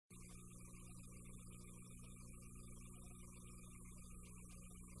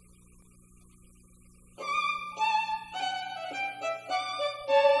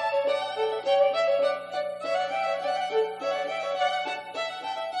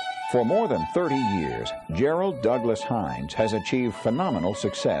For more than 30 years, Gerald Douglas Hines has achieved phenomenal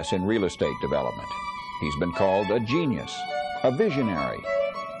success in real estate development. He's been called a genius, a visionary,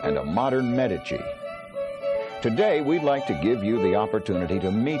 and a modern Medici. Today, we'd like to give you the opportunity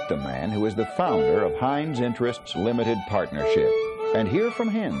to meet the man who is the founder of Hines Interests Limited Partnership and hear from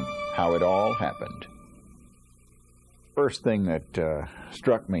him how it all happened. First thing that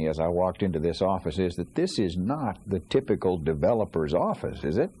struck me as I walked into this office is that this is not the typical developer's office,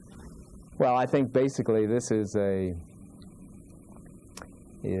 is it? Well, I think basically this is a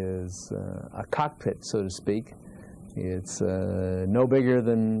cockpit, so to speak. It's no bigger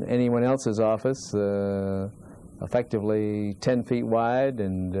than anyone else's office, effectively 10 feet wide,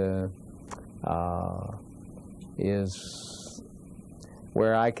 and is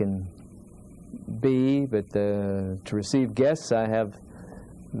where I can be, but to receive guests I have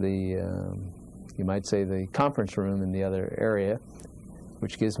the, you might say, the conference room in the other area,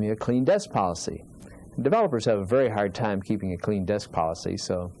 which gives me a clean desk policy. And developers have a very hard time keeping a clean desk policy,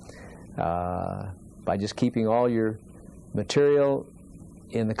 so by just keeping all your material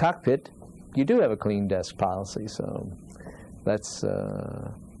in the cockpit, you do have a clean desk policy. So that's,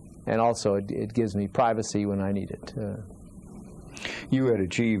 and also it gives me privacy when I need it. You had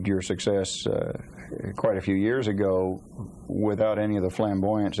achieved your success quite a few years ago without any of the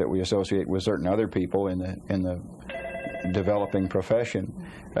flamboyance that we associate with certain other people in the developing profession.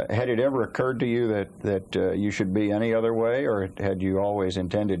 Had it ever occurred to you that you should be any other way, or had you always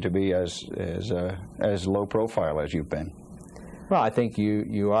intended to be as low profile as you've been? Well, I think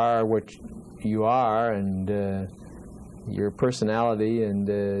you are what you are, and your personality, and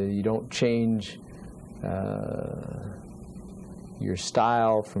you don't change your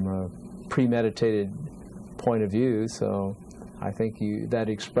style from a premeditated point of view. So I think that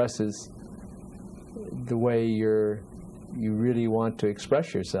expresses the way you really want to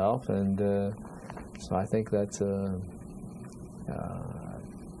express yourself, and so I think that's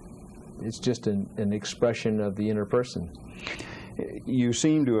it's just an expression of the inner person. You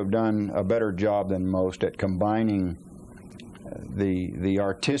seem to have done a better job than most at combining the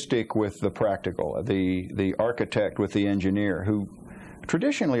artistic with the practical, the architect with the engineer, who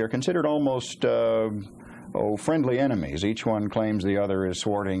traditionally are considered almost friendly enemies. Each one claims the other is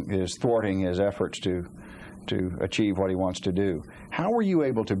thwarting his efforts to achieve what he wants to do. How were you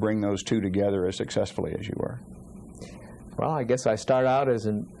able to bring those two together as successfully as you were? Well, I guess I start out as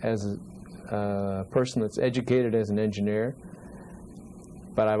a person that's educated as an engineer,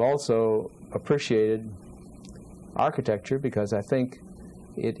 but I've also appreciated architecture because I think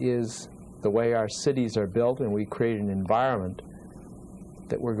it is the way our cities are built, and we create an environment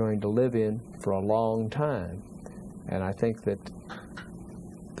that we're going to live in for a long time. And I think that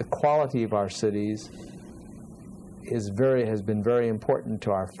the quality of our cities has been very important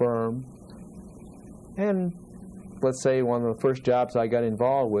to our firm. And let's say one of the first jobs I got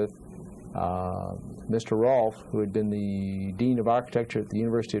involved with, Mr. Rolfe, who had been the Dean of Architecture at the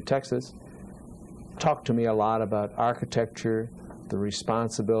University of Texas, talked to me a lot about architecture, the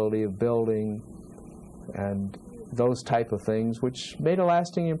responsibility of building, and those type of things, which made a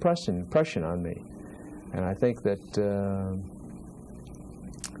lasting impression on me. And I think that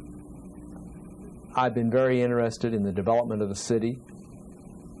I've been very interested in the development of the city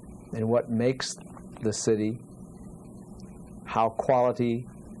and what makes the city, how quality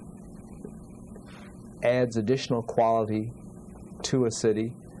adds additional quality to a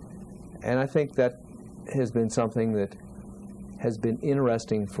city. And I think that has been something that has been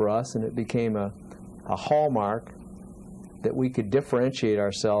interesting for us, and it became a hallmark that we could differentiate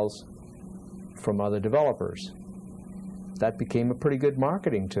ourselves from other developers. That became a pretty good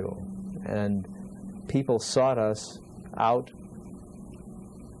marketing tool, and people sought us out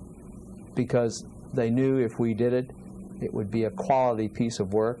because they knew if we did it, it would be a quality piece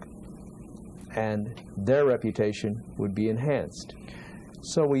of work and their reputation would be enhanced.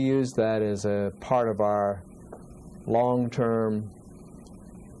 So we used that as a part of our long-term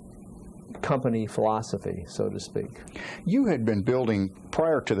company philosophy, so to speak. You had been building,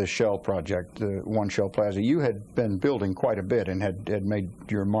 prior to the Shell project, the One Shell Plaza, you had been building quite a bit and had made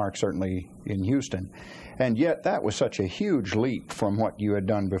your mark certainly in Houston. And yet that was such a huge leap from what you had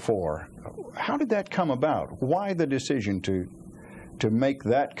done before. How did that come about? Why the decision to make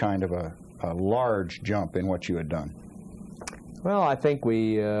that kind of a large jump in what you had done? Well, I think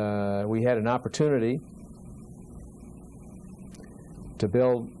we had an opportunity to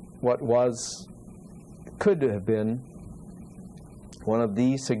build what could have been one of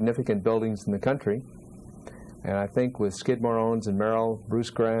the significant buildings in the country. And I think with Skidmore, Owens and Merrill,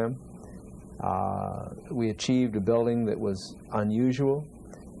 Bruce Graham, we achieved a building that was unusual.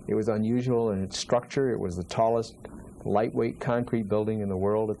 It was unusual in its structure. It was the tallest lightweight concrete building in the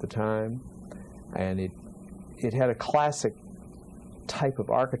world at the time, and it had a classic type of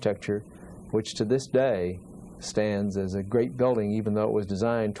architecture which to this day stands as a great building, even though it was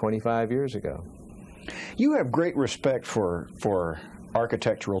designed 25 years ago. You have great respect for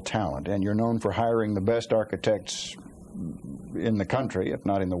architectural talent, and you're known for hiring the best architects in the country, if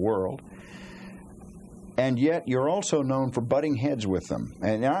not in the world. And yet you're also known for butting heads with them.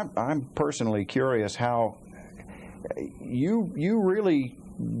 And I'm personally curious how you really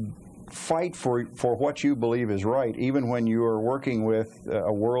fight for what you believe is right, even when you are working with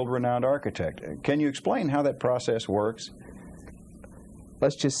a world-renowned architect. Can you explain how that process works?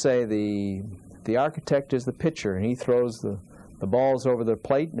 Let's just say the architect is the pitcher, and he throws the balls over the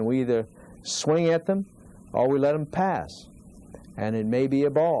plate, and we either swing at them or we let them pass. And it may be a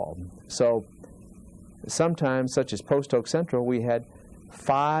ball. So sometimes, such as Post Oak Central, we had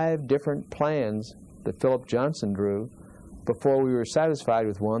 5 different plans that Philip Johnson drew before we were satisfied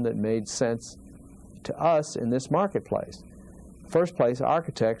with one that made sense to us in this marketplace. First place,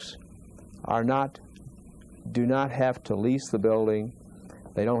 architects do not have to lease the building.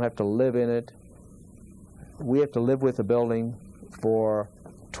 They don't have to live in it. We have to live with the building for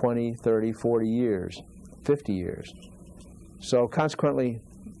 20, 30, 40 years, 50 years. So consequently,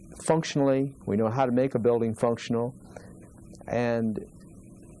 functionally, we know how to make a building functional, and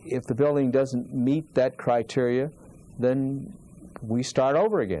if the building doesn't meet that criteria, then we start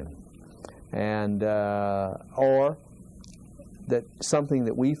over again. And or that something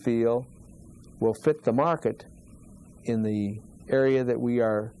that we feel will fit the market in the area that we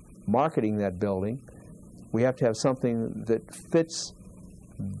are marketing that building, we have to have something that fits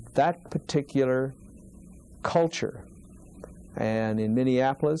that particular culture. And in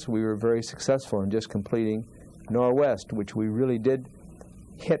Minneapolis, we were very successful in just completing Norwest, which we really did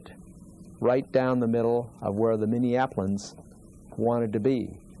hit right down the middle of where the Minneapolis wanted to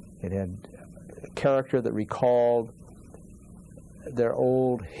be. It had a character that recalled their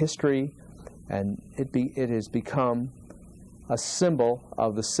old history, and it has become a symbol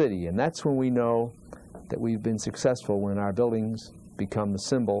of the city. And that's when we know that we've been successful, when our buildings become the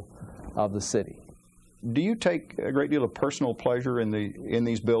symbol of the city. Do you take a great deal of personal pleasure in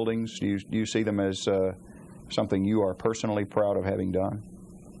these buildings? Do you see them as something you are personally proud of having done?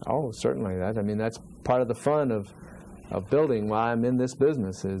 Oh, certainly. That's part of the fun of building while I'm in this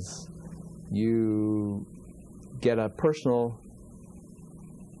business, is you get a personal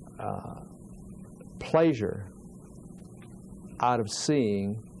pleasure out of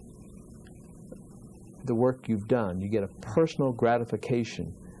seeing the work you've done. You get a personal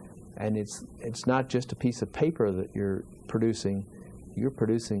gratification, and it's not just a piece of paper that you're producing. You're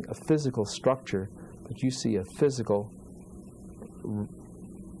producing a physical structure, but you see a physical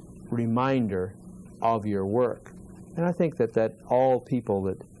reminder of your work. And I think that all people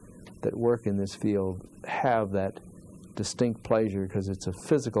that work in this field have that distinct pleasure, because it's a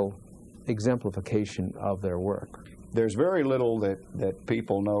physical exemplification of their work. There's very little that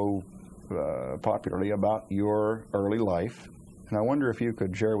people know popularly about your early life, and I wonder if you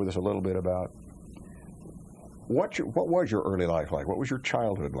could share with us a little bit about what was your early life like? What was your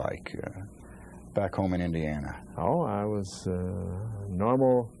childhood like back home in Indiana? Oh, I was a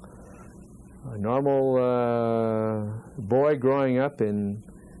normal boy growing up in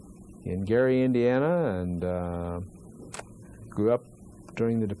Gary, Indiana, and grew up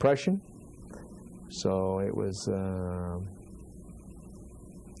during the Depression. So it was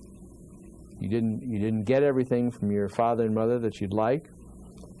you didn't get everything from your father and mother that you'd like.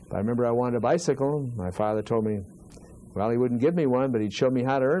 But I remember I wanted a bicycle. My father told me, well, he wouldn't give me one, but he'd show me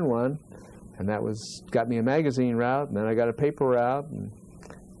how to earn one, and that got me a magazine route, and then I got a paper route, and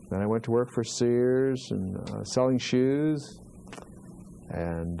then I went to work for Sears and selling shoes,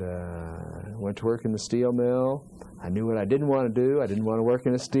 and went to work in the steel mill. I knew what I didn't want to do. I didn't want to work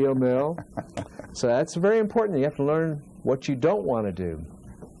in a steel mill. So that's very important. You have to learn what you don't want to do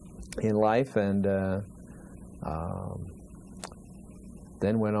in life, and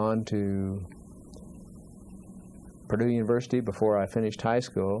then went on to Purdue University before I finished high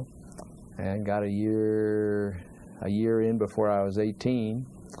school, and got a year in before I was 18.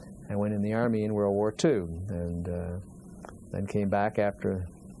 I went in the Army in World War II, and then came back after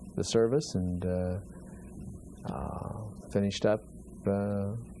the service and finished up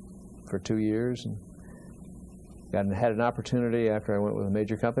for 2 years, and had an opportunity after I went with a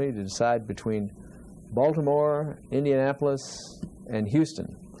major company to decide between Baltimore, Indianapolis, and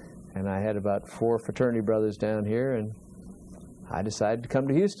Houston. And I had about 4 fraternity brothers down here, and I decided to come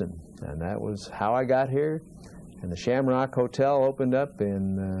to Houston. And that was how I got here, And the Shamrock Hotel opened up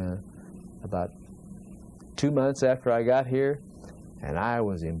in about 2 months after I got here, and I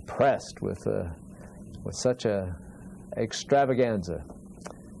was impressed with such a extravaganza.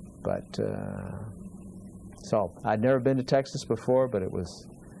 But so I'd never been to Texas before, but it was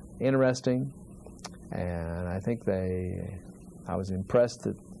interesting, and I think I was impressed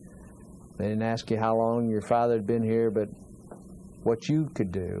that they didn't ask you how long your father had been here, but what you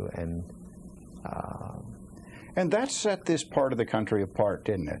could do. And that set this part of the country apart,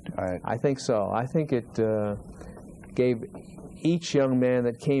 didn't it? I think so. I think it gave each young man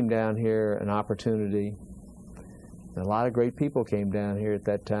that came down here an opportunity. And a lot of great people came down here at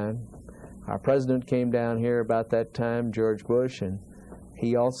that time. Our president came down here about that time, George Bush, and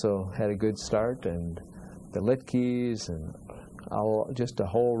he also had a good start. And the Litkes and just a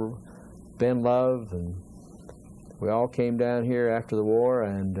whole Ben Love, and we all came down here after the war,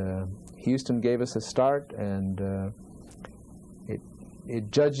 and Houston gave us a start, and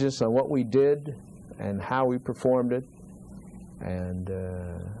it judged us on what we did and how we performed it. And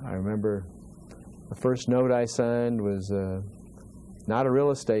I remember the first note I signed was not a real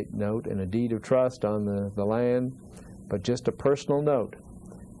estate note and a deed of trust on the land, but just a personal note.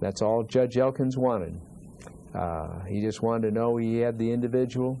 That's all Judge Elkins wanted. He just wanted to know he had the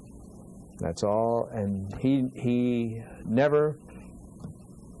individual. That's all. And he never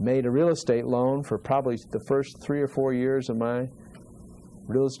made a real estate loan for probably the first 3 or 4 years of my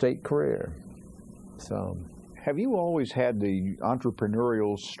real estate career. So, have you always had the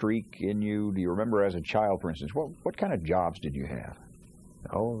entrepreneurial streak in you? Do you remember as a child, for instance, what kind of jobs did you have?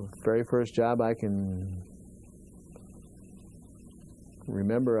 Oh, the very first job I can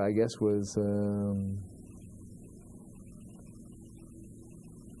remember, I guess, was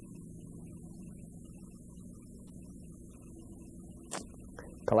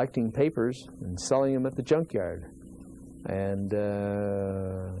collecting papers and selling them at the junkyard. And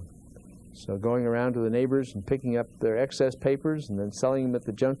so going around to the neighbors and picking up their excess papers and then selling them at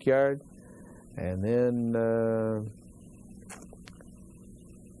the junkyard. And then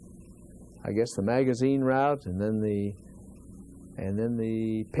I guess the magazine route, and then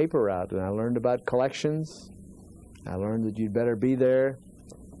the paper route. And I learned about collections. I learned that you'd better be there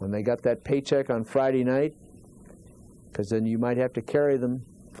when they got that paycheck on Friday night, because then you might have to carry them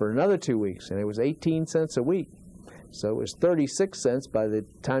for another 2 weeks, and it was 18 cents a week. So it was 36 cents by the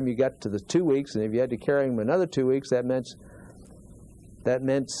time you got to the 2 weeks, and if you had to carry them another 2 weeks, that meant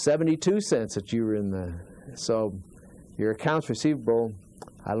 72 cents that you were in the. So your accounts receivable,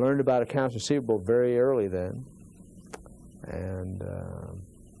 I learned about accounts receivable very early then. And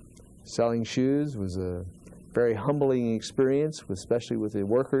selling shoes was a very humbling experience, especially with the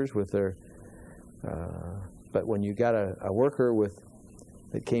workers, with their. But when you got a worker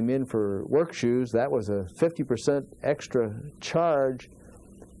that came in for work shoes, that was a 50% extra charge,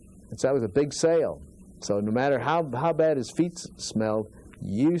 and so that was a big sale. So no matter how bad his feet smelled,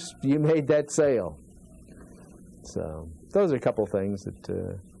 you made that sale. So those are a couple things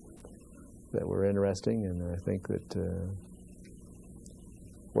that were interesting, and I think that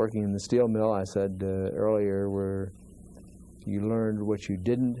working in the steel mill, I said earlier, where you learned what you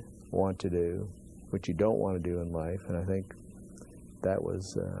didn't want to do, what you don't want to do in life, and I think that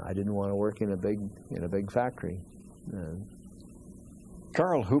was I didn't want to work in a big factory.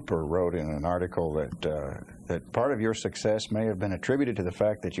 Carl Hooper wrote in an article that part of your success may have been attributed to the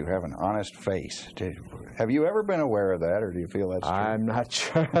fact that you have an honest face. Have you ever been aware of that, or do you feel that's true? I'm not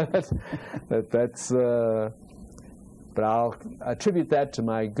sure that's. But I'll attribute that to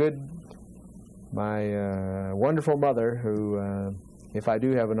my wonderful mother, who, if I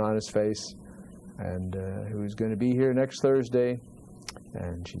do have an honest face, and who's going to be here next Thursday.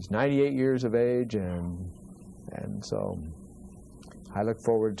 And she's 98 years of age, and so I look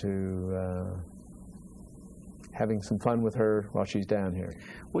forward to having some fun with her while she's down here.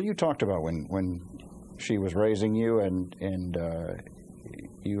 Well, you talked about when she was raising you, and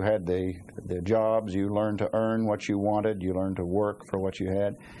you had the jobs. You learned to earn what you wanted. You learned to work for what you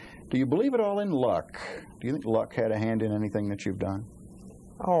had. Do you believe it all in luck? Do you think luck had a hand in anything that you've done?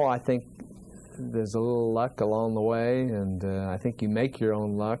 Oh, I think there's a little luck along the way, and I think you make your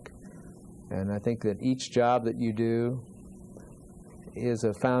own luck. And I think that each job that you do is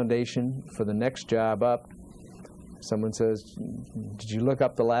a foundation for the next job up. Someone says, "Did you look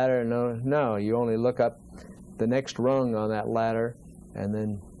up the ladder?" No, you only look up the next rung on that ladder, and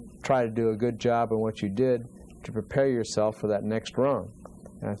then try to do a good job on what you did to prepare yourself for that next rung.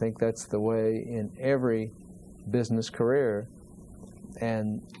 And I think that's the way in every business career.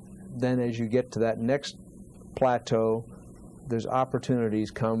 And then as you get to that next plateau, there's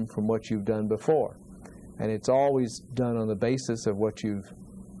opportunities come from what you've done before. And it's always done on the basis of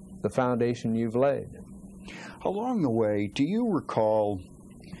the foundation you've laid. Along the way, do you recall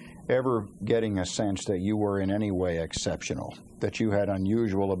ever getting a sense that you were in any way exceptional, that you had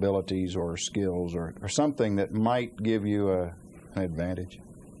unusual abilities or skills or something that might give you an advantage?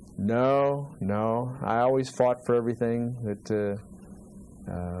 No. I always fought for everything.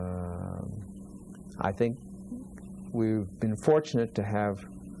 I think we've been fortunate to have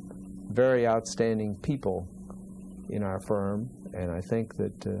very outstanding people in our firm, and I think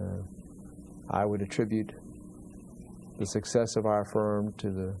that I would attribute the success of our firm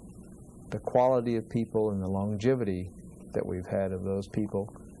to the quality of people and the longevity that we've had of those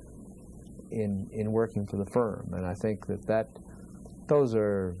people in working for the firm. And I think that those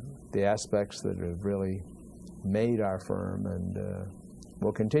are the aspects that have really made our firm and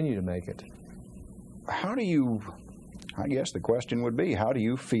will continue to make it. I guess the question would be, how do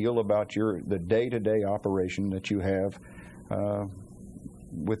you feel about the day-to-day operation that you have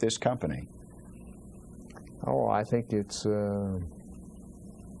with this company? Oh, I think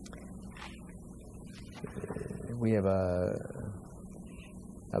we have a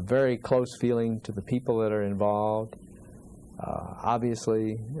very close feeling to the people that are involved.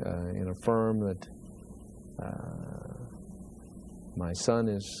 Obviously, in a firm that my son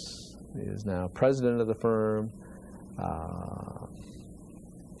is now president of the firm,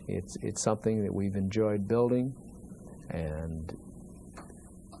 it's something that we've enjoyed building, and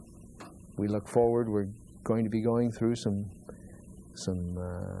we look forward. We're going to be going through some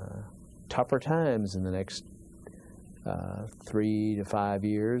tougher times in the next 3 to 5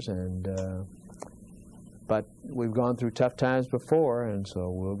 years, but we've gone through tough times before, and so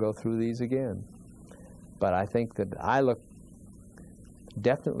we'll go through these again. But I think that I look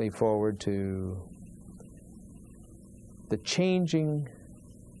definitely forward to the changing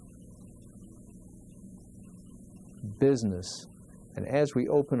business. And as we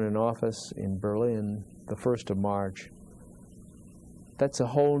open an office in Berlin the 1st of March, that's a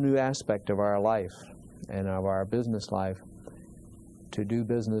whole new aspect of our life and of our business life, to do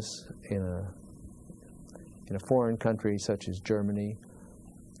business in a foreign country such as Germany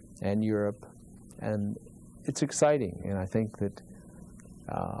and Europe. And it's exciting, and I think that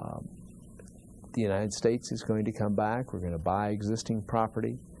the United States is going to come back. We're going to buy existing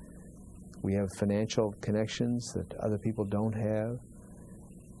property. We have financial connections that other people don't have.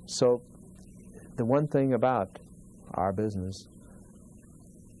 So the one thing about our business,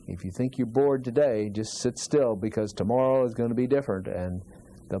 if you think you're bored today, just sit still, because tomorrow is going to be different, and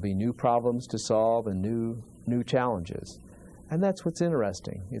there'll be new problems to solve and new challenges. And that's what's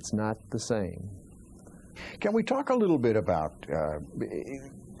interesting. It's not the same. Can we talk a little bit about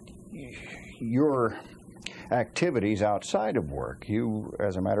your activities outside of work? You,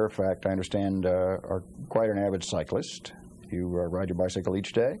 as a matter of fact, I understand, are quite an avid cyclist. You ride your bicycle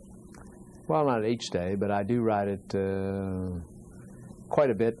each day? Well, not each day, but I do ride it quite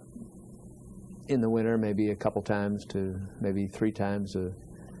a bit in the winter, maybe a couple times to maybe 3 times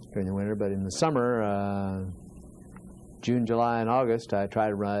during the winter. But in the summer, June, July, and August, I try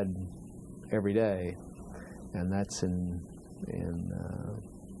to ride every day, and that's in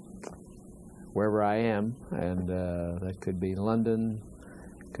wherever I am, and that could be London,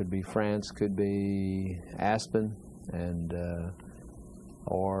 could be France, could be Aspen, and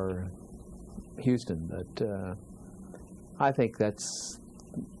or Houston. But I think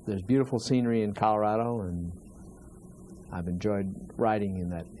there's beautiful scenery in Colorado, and I've enjoyed riding in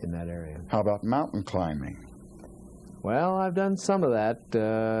that area. How about mountain climbing? Well, I've done some of that,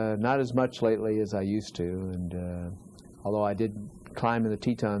 not as much lately as I used to, and although I did climb in the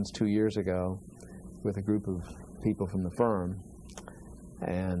Tetons 2 years ago with a group of people from the firm,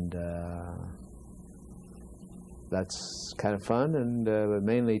 and that's kind of fun. And but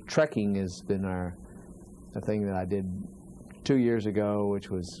mainly trekking has been a thing that I did 2 years ago, which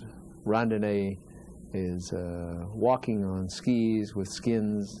was randonnée, is walking on skis with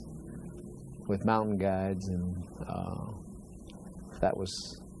skins with mountain guides, and that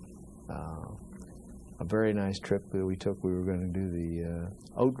was a very nice trip that we took. We were going to do the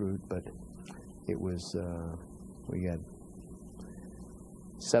Haute route, but it was we got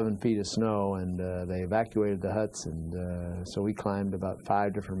 7 feet of snow, and they evacuated the huts, and so we climbed about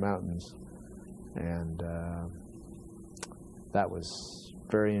 5 different mountains, and that was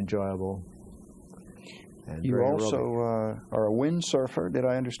very enjoyable. And you also are a windsurfer, did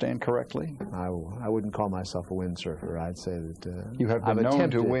I understand correctly? I wouldn't call myself a windsurfer. I'd say that you have been known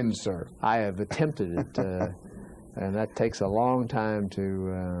to windsurf. I have attempted it, and that takes a long time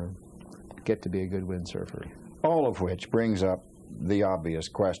to get to be a good windsurfer. All of which brings up the obvious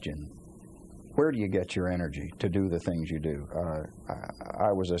question. Where do you get your energy to do the things you do?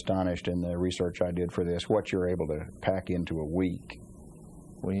 I was astonished in the research I did for this, what you're able to pack into a week.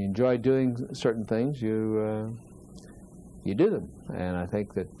 When you enjoy doing certain things, you do them. And I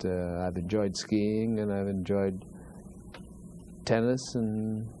think that I've enjoyed skiing, and I've enjoyed tennis,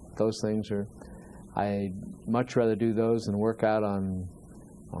 and those things I'd much rather do those than work out on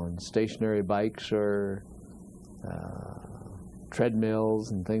stationary bikes or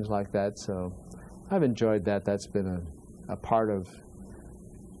treadmills and things like that. So I've enjoyed that. That's been a part of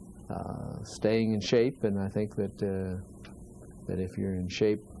staying in shape, and I think that that if you're in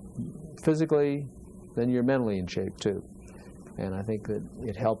shape physically, then you're mentally in shape too. And I think that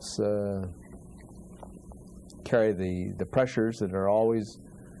it helps carry the pressures that are always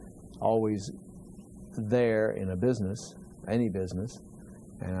there in a business, any business.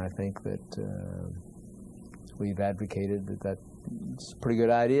 And I think that we've advocated that that's a pretty good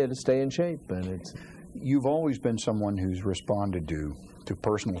idea to stay in shape. And you've always been someone who's responded to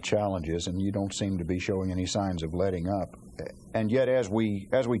personal challenges, and you don't seem to be showing any signs of letting up. And yet, as we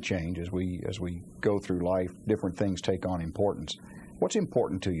change, as we go through life, different things take on importance. What's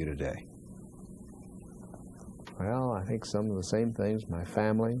important to you today? Well, I think some of the same things. My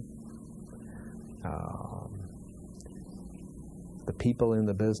family, the people in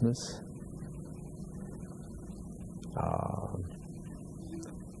the business,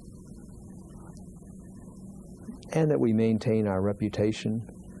 and that we maintain our reputation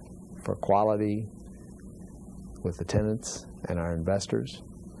for quality with the tenants and our investors.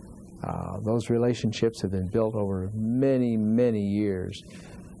 Those relationships have been built over many, many years,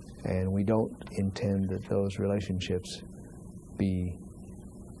 and we don't intend that those relationships be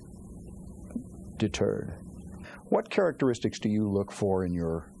deterred. What characteristics do you look for in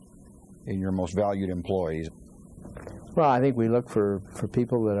your most valued employees? Well, I think we look for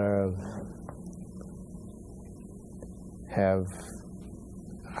people that have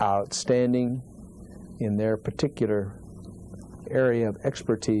outstanding in their particular area of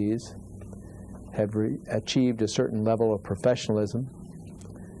expertise, have achieved a certain level of professionalism,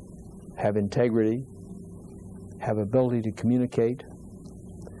 have integrity, have ability to communicate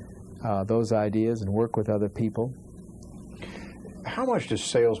those ideas and work with other people. How much does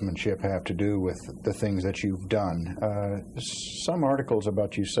salesmanship have to do with the things that you've done? Some articles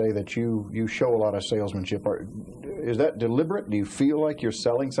about you say that you show a lot of salesmanship. Is that deliberate? Do you feel like you're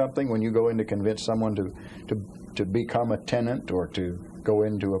selling something when you go in to convince someone to become a tenant or to go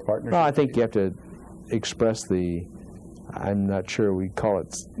into a partnership? Well, I think you have to express I'm not sure we call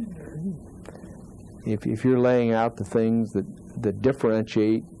it, if you're laying out the things that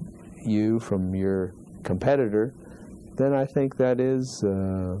differentiate you from your competitor, then I think that is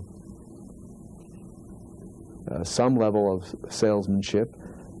some level of salesmanship.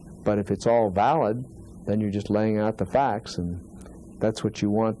 But if it's all valid, then you're just laying out the facts, and that's what you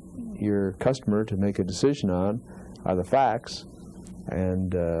want your customer to make a decision on, are the facts.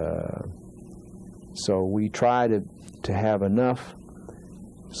 And so we try to have enough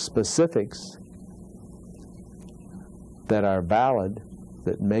specifics that are valid,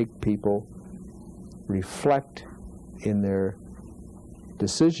 that make people reflect in their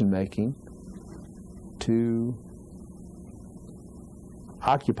decision-making to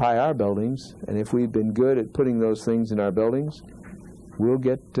occupy our buildings. And if we've been good at putting those things in our buildings, we'll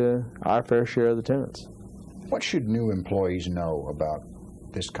get our fair share of the tenants. What should new employees know about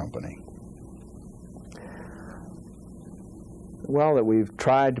this company? Well, that we've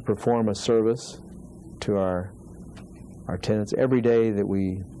tried to perform a service to our tenants. Every day that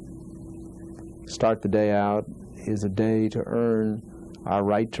we start the day out is a day to earn our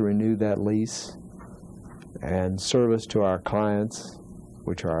right to renew that lease, and service to our clients,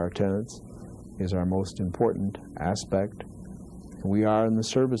 which are our tenants, is our most important aspect. We are in the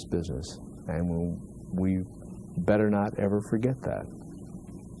service business, and we better not ever forget that.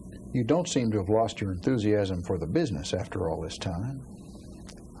 You don't seem to have lost your enthusiasm for the business after all this time.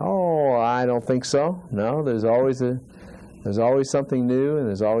 Oh, I don't think so. No, there's always something new, and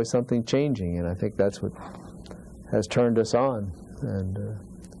there's always something changing, and I think that's what has turned us on and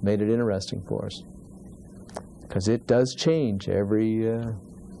made it interesting for us. Because it does change every,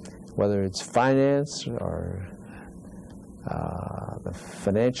 whether it's finance or the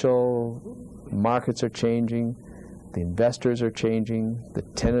financial markets are changing, the investors are changing, the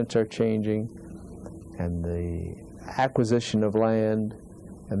tenants are changing, and the acquisition of land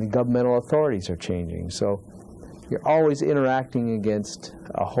and the governmental authorities are changing. So you're always interacting against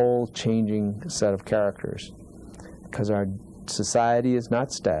a whole changing set of characters, because our society is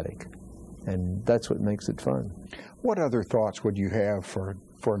not static, and that's what makes it fun. What other thoughts would you have for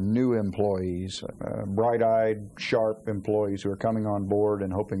for new employees, bright-eyed, sharp employees who are coming on board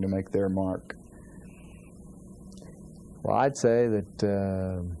and hoping to make their mark? Well, I'd say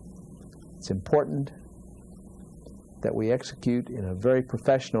that it's important that we execute in a very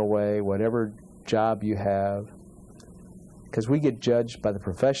professional way whatever job you have, because we get judged by the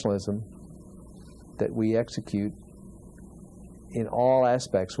professionalism that we execute in all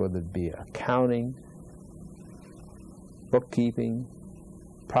aspects, whether it be accounting, bookkeeping,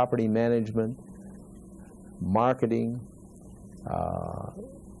 property management, marketing.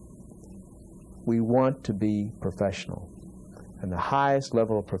 We want to be professional. And the highest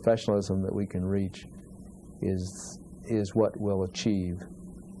level of professionalism that we can reach is what will achieve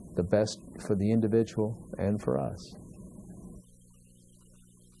the best for the individual and for us.